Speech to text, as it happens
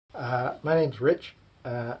My name's Rich,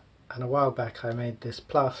 and a while back I made this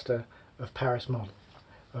plaster of Paris model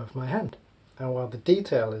of my hand. And while the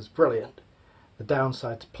detail is brilliant, the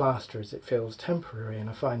downside to plaster is it feels temporary and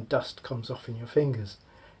a fine dust comes off in your fingers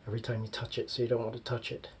every time you touch it, so you don't want to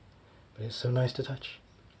touch it. But it's so nice to touch.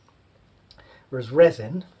 Whereas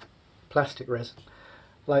resin, plastic resin,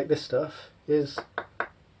 like this stuff, is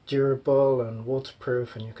durable and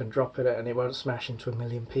waterproof, and you can drop it and it won't smash into a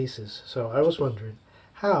million pieces. So I was wondering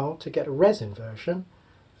how to get a resin version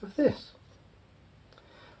of this.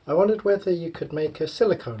 I wondered whether you could make a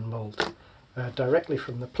silicone mould directly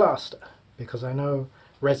from the plaster, because I know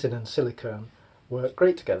resin and silicone work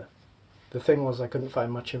great together. The thing was, I couldn't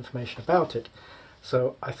find much information about it,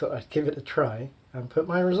 so I thought I'd give it a try and put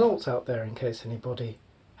my results out there in case anybody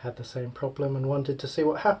had the same problem and wanted to see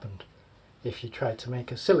what happened if you tried to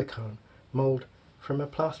make a silicone mould from a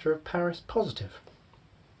plaster of Paris positive.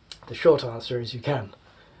 The short answer is you can,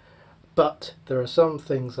 but there are some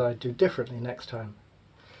things I do differently next time.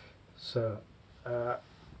 So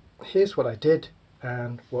here's what I did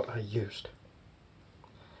and what I used.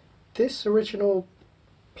 This original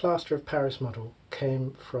plaster of Paris model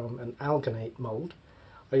came from an alginate mould.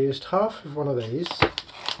 I used half of one of these.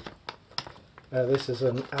 This is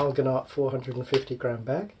an Alginart 450 gram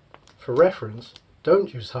bag. For reference,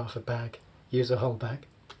 don't use half a bag, use a whole bag.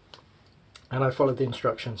 And I followed the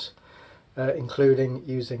instructions, including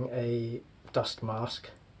using a dust mask.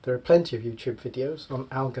 There are plenty of YouTube videos on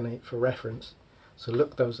alginate for reference, so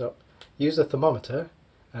look those up. Use a thermometer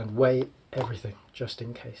and weigh everything, just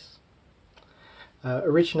in case.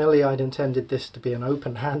 Originally I'd intended this to be an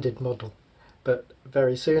open-handed model, but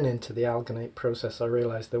very soon into the alginate process I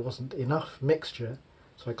realised there wasn't enough mixture,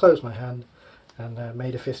 so I closed my hand and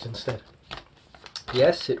made a fist instead.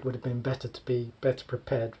 Yes, it would have been better to be better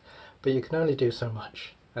prepared, but you can only do so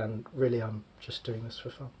much, and really I'm just doing this for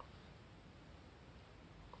fun.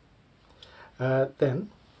 Then,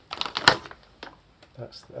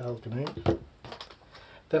 that's the alginate.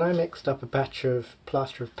 Then I mixed up a batch of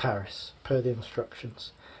plaster of Paris per the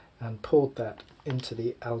instructions and poured that into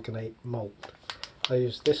the alginate mould. I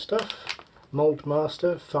used this stuff,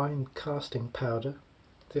 Mouldmaster fine casting powder.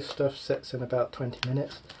 This stuff sets in about 20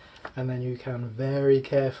 minutes, and then you can very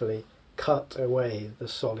carefully cut away the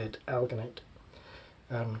solid alginate.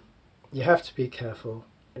 You have to be careful.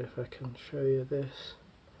 If I can show you this,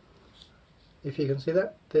 if you can see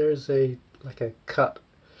that, there's like a cut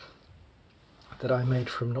that I made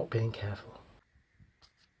from not being careful.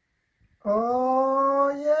 Oh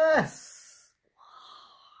yes!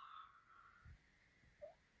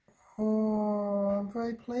 Oh, I'm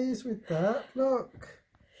very pleased with that. Look!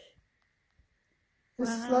 This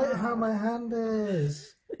is like how my hand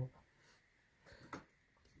is.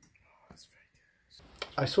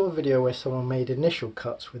 I saw a video where someone made initial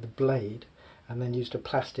cuts with a blade and then used a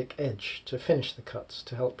plastic edge to finish the cuts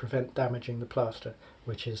to help prevent damaging the plaster,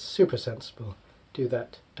 which is super sensible. Do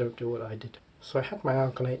that, don't do what I did. So I had my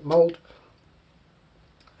alginate mould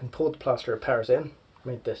and poured the plaster of Paris in,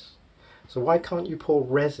 made this. So why can't you pour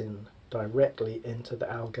resin directly into the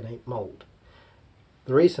alginate mould?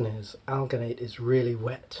 The reason is alginate is really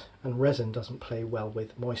wet and resin doesn't play well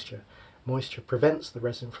with moisture. Moisture prevents the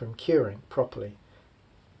resin from curing properly.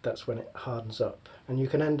 That's when it hardens up, and you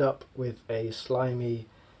can end up with a slimy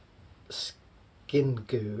skin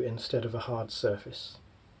goo instead of a hard surface.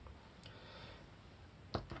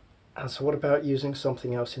 And so what about using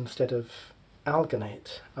something else instead of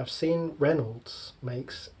alginate? I've seen Reynolds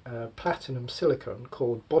makes a platinum silicone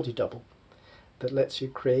called Body Double that lets you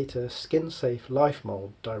create a skin-safe life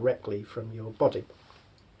mould directly from your body.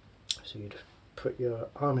 So you'd put your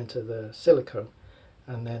arm into the silicone,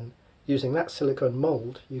 and then using that silicone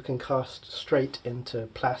mould you can cast straight into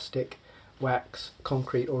plastic, wax,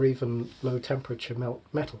 concrete, or even low temperature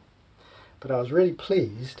metal. But I was really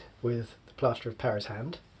pleased with the plaster of Paris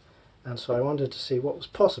hand, and so I wanted to see what was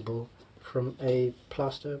possible from a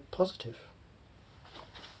plaster positive.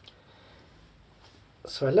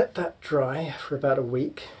 So I let that dry for about a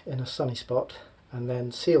week in a sunny spot and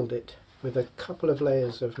then sealed it with a couple of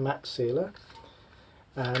layers of matte sealer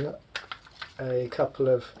and a couple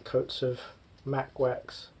of coats of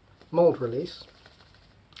Macwax mould release,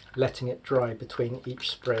 letting it dry between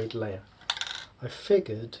each sprayed layer. I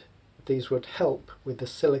figured these would help with the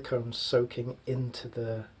silicone soaking into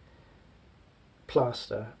the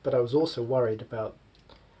plaster, but I was also worried about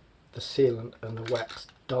the sealant and the wax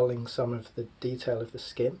dulling some of the detail of the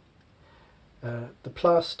skin. The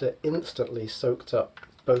plaster instantly soaked up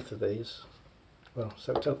both of these, well,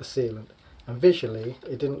 soaked up the sealant, and visually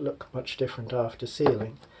it didn't look much different after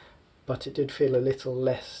sealing, but it did feel a little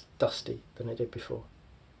less dusty than it did before.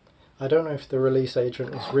 I don't know if the release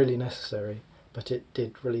agent is really necessary, but it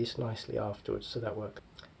did release nicely afterwards, so that worked.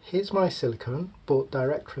 Here's my silicone, bought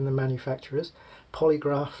direct from the manufacturers,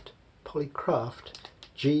 Polycraft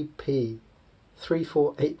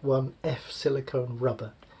GP-3481-F silicone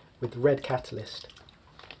rubber with red catalyst.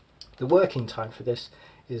 The working time for this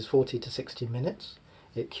is 40 to 60 minutes.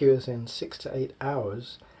 It cures in 6 to 8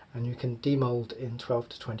 hours, and you can demould in 12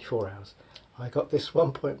 to 24 hours. I got this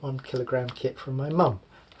 1.1 kilogram kit from my mum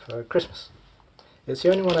for Christmas. It's the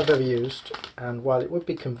only one I've ever used, and while it would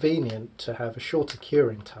be convenient to have a shorter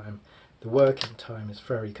curing time, the working time is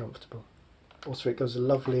very comfortable. Also, it gives a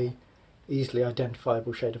lovely, easily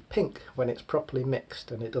identifiable shade of pink when it's properly mixed,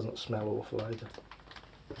 and it doesn't smell awful either.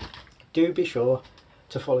 Do be sure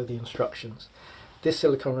to follow the instructions. This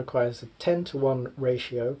silicone requires a 10:1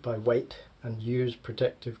 ratio by weight, and use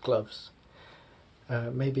protective gloves.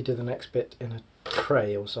 Maybe do the next bit in a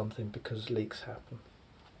tray or something, because leaks happen.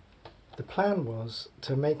 The plan was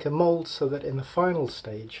to make a mould so that in the final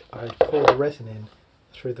stage I'd pour the resin in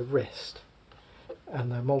through the wrist,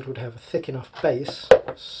 and the mould would have a thick enough base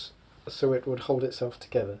so it would hold itself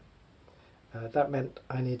together. That meant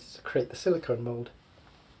I needed to create the silicone mould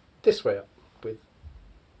this way up, with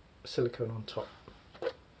silicone on top,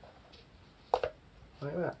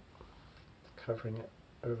 like that, covering it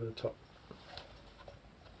over the top.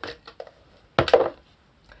 But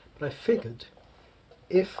I figured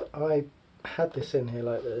if I had this in here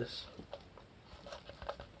like this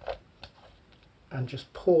and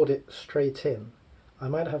just poured it straight in, I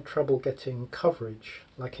might have trouble getting coverage,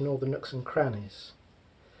 like in all the nooks and crannies.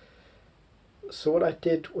 So what I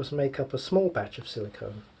did was make up a small batch of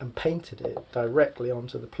silicone and painted it directly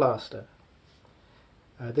onto the plaster.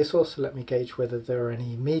 This also let me gauge whether there are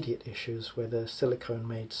any immediate issues where the silicone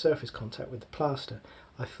made surface contact with the plaster.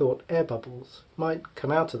 I thought air bubbles might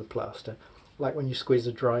come out of the plaster, like when you squeeze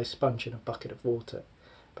a dry sponge in a bucket of water,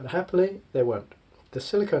 but happily they weren't. The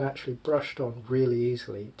silicone actually brushed on really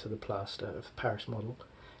easily to the plaster of the Paris model,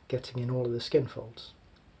 getting in all of the skin folds.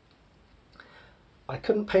 I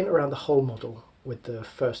couldn't paint around the whole model with the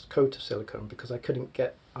first coat of silicone because I couldn't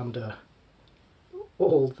get under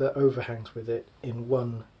all the overhangs with it in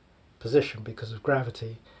one position. Because of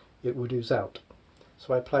gravity it would ooze out.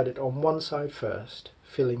 So I applied it on one side first,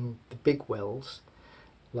 filling the big wells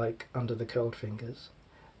like under the curled fingers.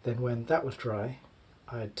 Then when that was dry,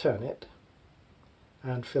 I'd turn it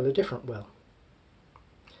and fill a different well.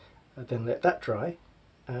 I'd then let that dry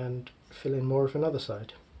and fill in more of another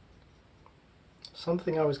side.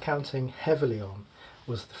 Something I was counting heavily on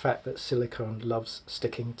was the fact that silicone loves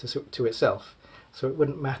sticking to itself, so it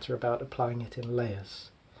wouldn't matter about applying it in layers.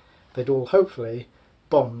 They'd all hopefully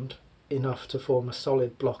bond enough to form a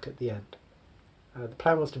solid block at the end. The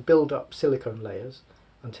plan was to build up silicone layers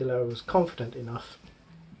until I was confident enough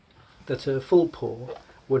that a full pour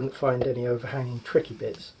wouldn't find any overhanging tricky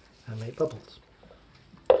bits and make bubbles.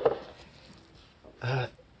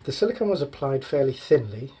 The silicone was applied fairly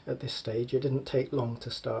thinly at this stage. It didn't take long to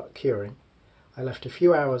start curing. I left a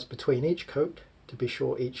few hours between each coat to be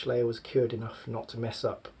sure each layer was cured enough not to mess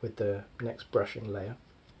up with the next brushing layer.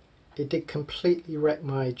 It did completely wreck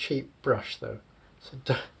my cheap brush though, so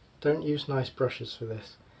don't use nice brushes for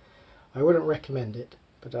this. I wouldn't recommend it,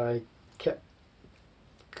 but I kept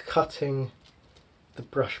cutting the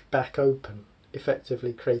brush back open,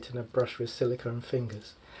 effectively creating a brush with silicone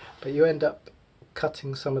fingers. But you end up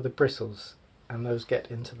cutting some of the bristles and those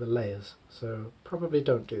get into the layers, so probably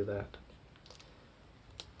don't do that.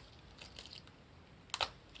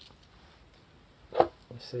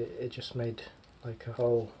 You see, it just made like a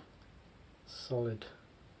whole solid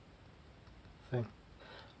thing.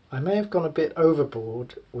 I may have gone a bit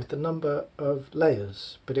overboard with the number of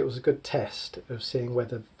layers, but it was a good test of seeing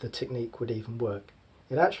whether the technique would even work.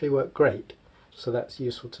 It actually worked great, so that's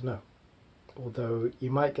useful to know, although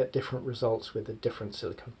you might get different results with a different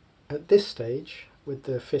silicone. At this stage, with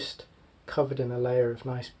the fist covered in a layer of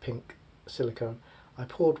nice pink silicone, I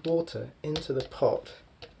poured water into the pot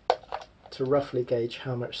to roughly gauge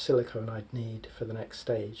how much silicone I'd need for the next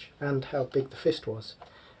stage and how big the fist was,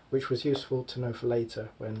 which was useful to know for later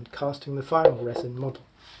when casting the final resin model.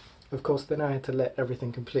 Of course, then I had to let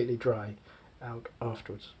everything completely dry out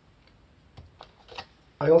afterwards.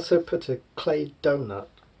 I also put a clay donut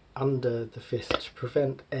under the fist to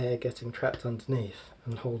prevent air getting trapped underneath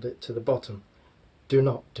and hold it to the bottom. Do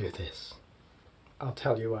not do this. I'll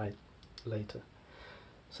tell you why later.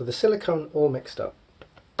 So the silicone all mixed up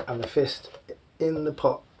and the fist in the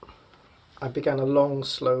pot, I began a long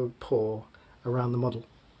slow pour around the model.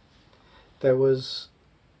 There was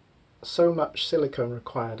so much silicone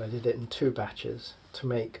required I did it in 2 batches to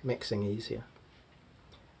make mixing easier.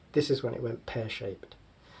 This is when it went pear-shaped.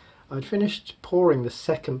 I'd finished pouring the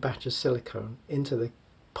second batch of silicone into the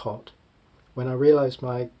pot when I realised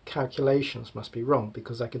my calculations must be wrong,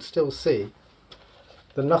 because I could still see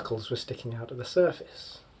the knuckles were sticking out of the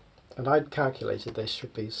surface, and I'd calculated they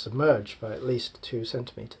should be submerged by at least 2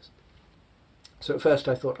 centimetres. So at first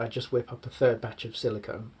I thought I'd just whip up a third batch of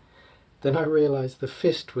silicone. Then I realised the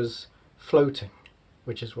fist was floating,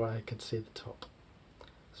 which is why I could see the top.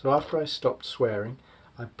 So after I stopped swearing,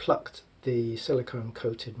 I plucked the silicone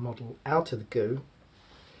coated model out of the goo.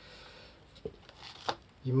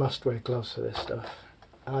 You must wear gloves for this stuff.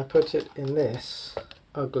 And I put it in this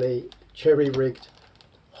ugly jerry-rigged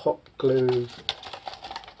hot glue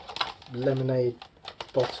lemonade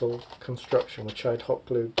bottle construction, which I'd hot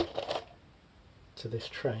glued to this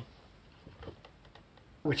tray,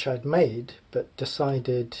 which I'd made but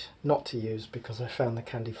decided not to use because I found the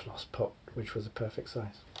candy floss pot, which was a perfect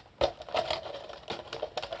size.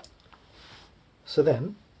 So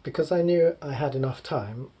then, because I knew I had enough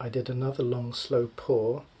time, I did another long slow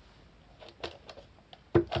pour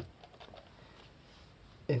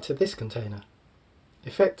into this container.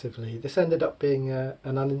 Effectively, this ended up being an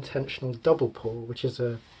unintentional double pour, which is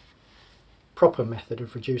a proper method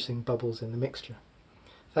of reducing bubbles in the mixture.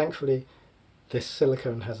 Thankfully, this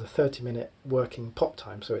silicone has a 30-minute working pot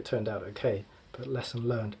time, so it turned out okay, but lesson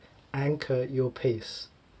learned: anchor your piece,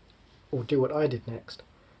 or do what I did next,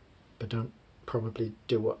 but don't probably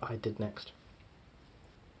do what I did next.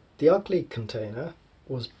 The ugly container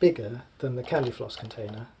was bigger than the candy floss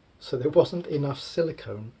container, so there wasn't enough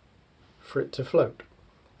silicone for it to float.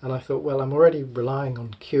 And I thought, well, I'm already relying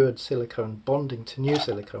on cured silicone bonding to new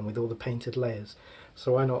silicone with all the painted layers,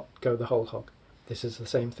 so why not go the whole hog? This is the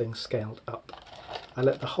same thing scaled up. I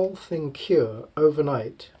let the whole thing cure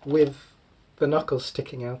overnight with the knuckles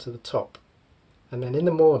sticking out of the top, and then in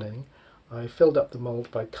the morning I filled up the mould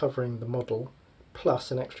by covering the model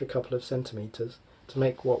plus an extra couple of centimetres to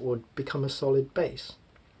make what would become a solid base,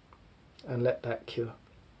 and let that cure.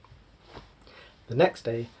 The next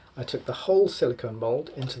day I took the whole silicone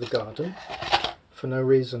mould into the garden for no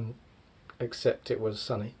reason except it was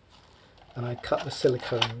sunny, and I cut the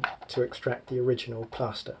silicone to extract the original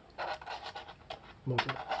plaster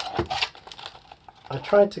model. I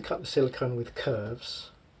tried to cut the silicone with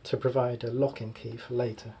curves to provide a locking key for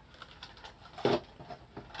later.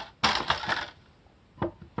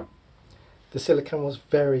 The silicone was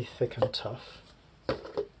very thick and tough.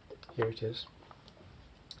 Here it is.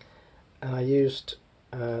 And I used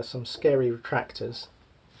some scary retractors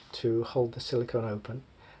to hold the silicone open,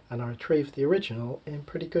 and I retrieved the original in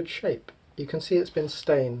pretty good shape. You can see it's been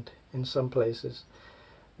stained in some places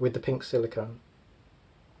with the pink silicone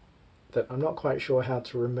that I'm not quite sure how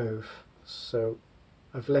to remove, so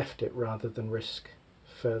I've left it rather than risk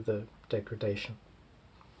further degradation.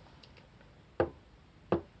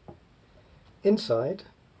 Inside,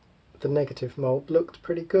 the negative mould looked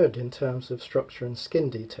pretty good in terms of structure and skin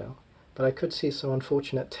detail, but I could see some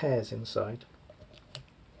unfortunate tears inside,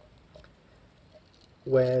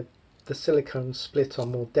 where the silicone split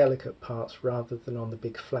on more delicate parts rather than on the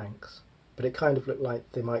big flanks, but it kind of looked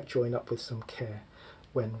like they might join up with some care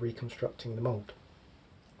when reconstructing the mould.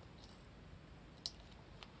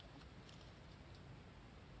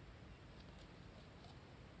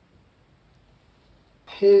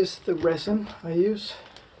 Here's the resin I use.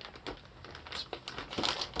 It's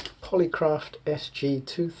Polycraft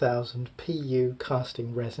SG-2000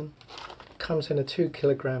 casting resin. Comes in a 2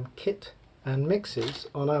 kilogram kit and mixes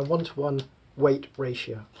on a 1:1 weight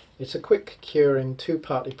ratio. It's a quick curing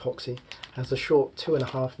 2-part epoxy, has a short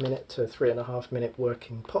 2.5 minute to 3.5 minute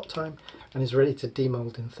working pot time, and is ready to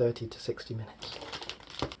demould in 30 to 60 minutes.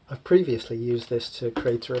 I've previously used this to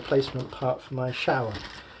create a replacement part for my shower.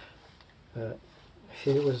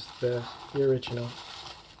 Here was the original.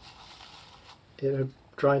 It had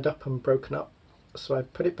dried up and broken up, so I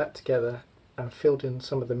put it back together and filled in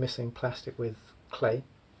some of the missing plastic with clay.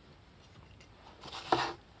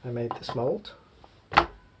 I made this mould.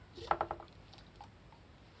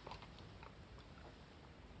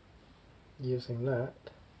 Using that,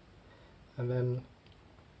 and then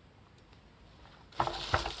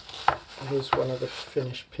here's one of the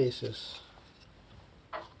finished pieces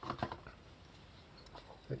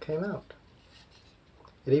that came out.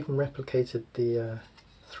 It even replicated the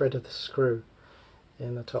thread of the screw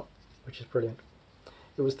in the top, which is brilliant.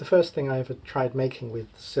 It was the first thing I ever tried making with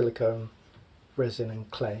silicone, resin and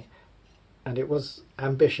clay, and it was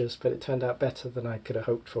ambitious, but it turned out better than I could have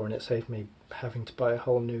hoped for, and it saved me having to buy a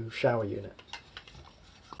whole new shower unit,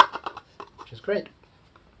 which is great.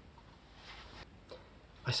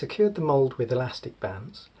 I secured the mould with elastic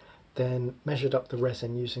bands, then measured up the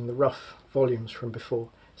resin using the rough volumes from before,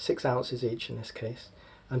 6 ounces each in this case,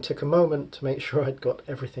 and took a moment to make sure I'd got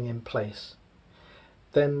everything in place.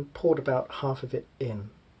 Then poured about half of it in.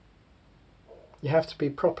 You have to be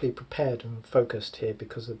properly prepared and focused here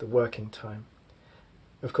because of the working time.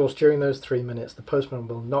 Of course, during those 3 minutes the postman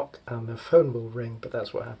will knock and the phone will ring, but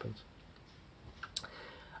that's what happens.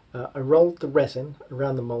 I rolled the resin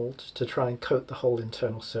around the mould to try and coat the whole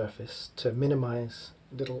internal surface to minimise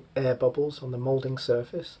little air bubbles on the moulding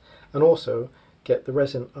surface, and also get the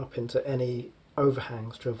resin up into any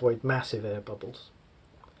overhangs to avoid massive air bubbles.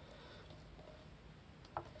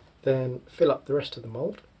 Then fill up the rest of the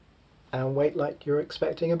mould and wait like you're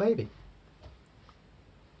expecting a baby.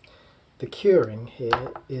 The curing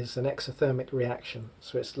here is an exothermic reaction,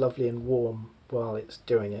 so it's lovely and warm while it's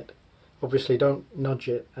doing it. Obviously don't nudge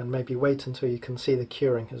it, and maybe wait until you can see the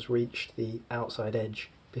curing has reached the outside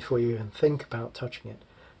edge before you even think about touching it.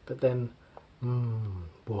 But then,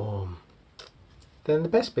 warm. Then the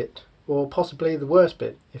best bit, or possibly the worst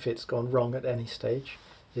bit if it's gone wrong at any stage,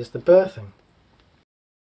 is the birthing.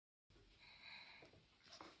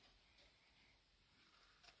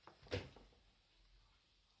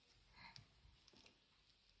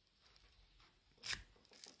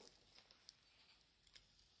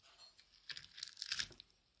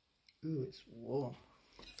 Ooh, it's warm.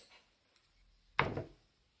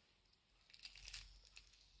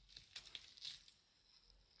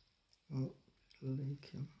 Oh,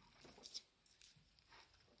 leaking.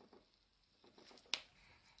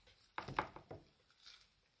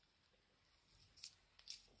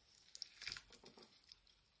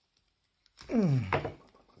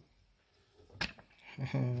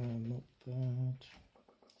 Not bad.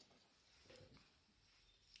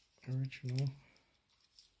 Original.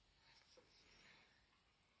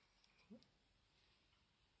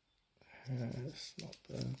 It's not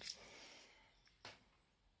bad.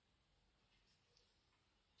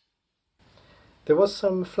 There was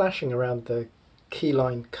some flashing around the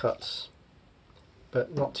keyline cuts,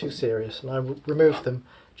 but not too serious, and I removed them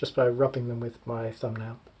just by rubbing them with my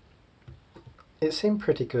thumbnail. It seemed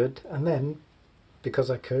pretty good, and then, because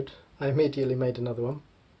I could, I immediately made another one.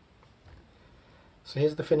 So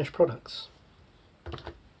here's the finished products.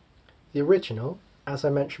 The original, as I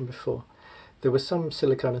mentioned before, there was some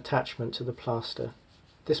silicone attachment to the plaster.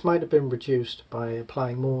 This might have been reduced by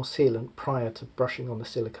applying more sealant prior to brushing on the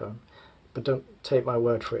silicone, but don't take my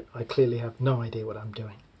word for it, I clearly have no idea what I'm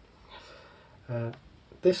doing.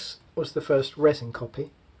 This was the first resin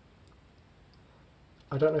copy.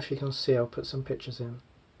 I don't know if you can see, I'll put some pictures in,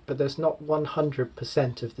 but there's not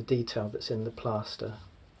 100% of the detail that's in the plaster.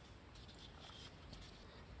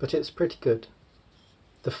 But it's pretty good.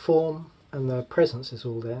 The form and the presence is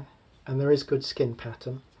all there, and there is good skin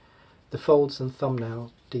pattern, the folds and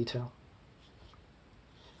thumbnail detail.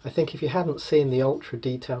 I think if you hadn't seen the ultra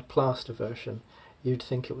detailed plaster version, you'd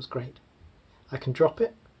think it was great. I can drop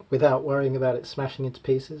it without worrying about it smashing into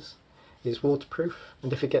pieces. It's waterproof,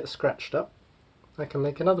 and if it gets scratched up, I can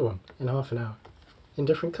make another one in half an hour, in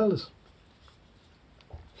different colours.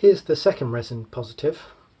 Here's the second resin positive.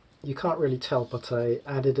 You can't really tell, but I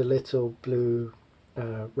added a little blue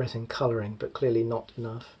resin colouring, but clearly not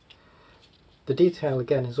enough. The detail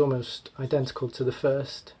again is almost identical to the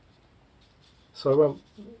first, so I won't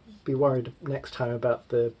be worried next time about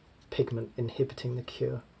the pigment inhibiting the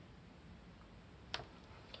cure.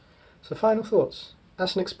 So final thoughts.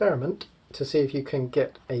 As an experiment to see if you can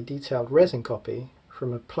get a detailed resin copy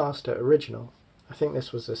from a plaster original, I think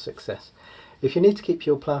this was a success. If you need to keep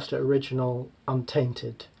your plaster original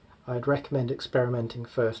untainted, I'd recommend experimenting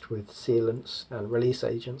first with sealants and release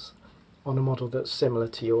agents on a model that's similar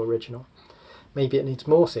to your original. Maybe it needs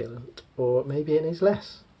more sealant, or maybe it needs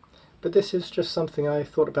less. But this is just something I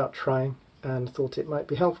thought about trying and thought it might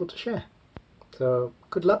be helpful to share. So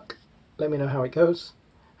good luck, let me know how it goes.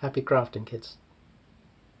 Happy crafting, kids.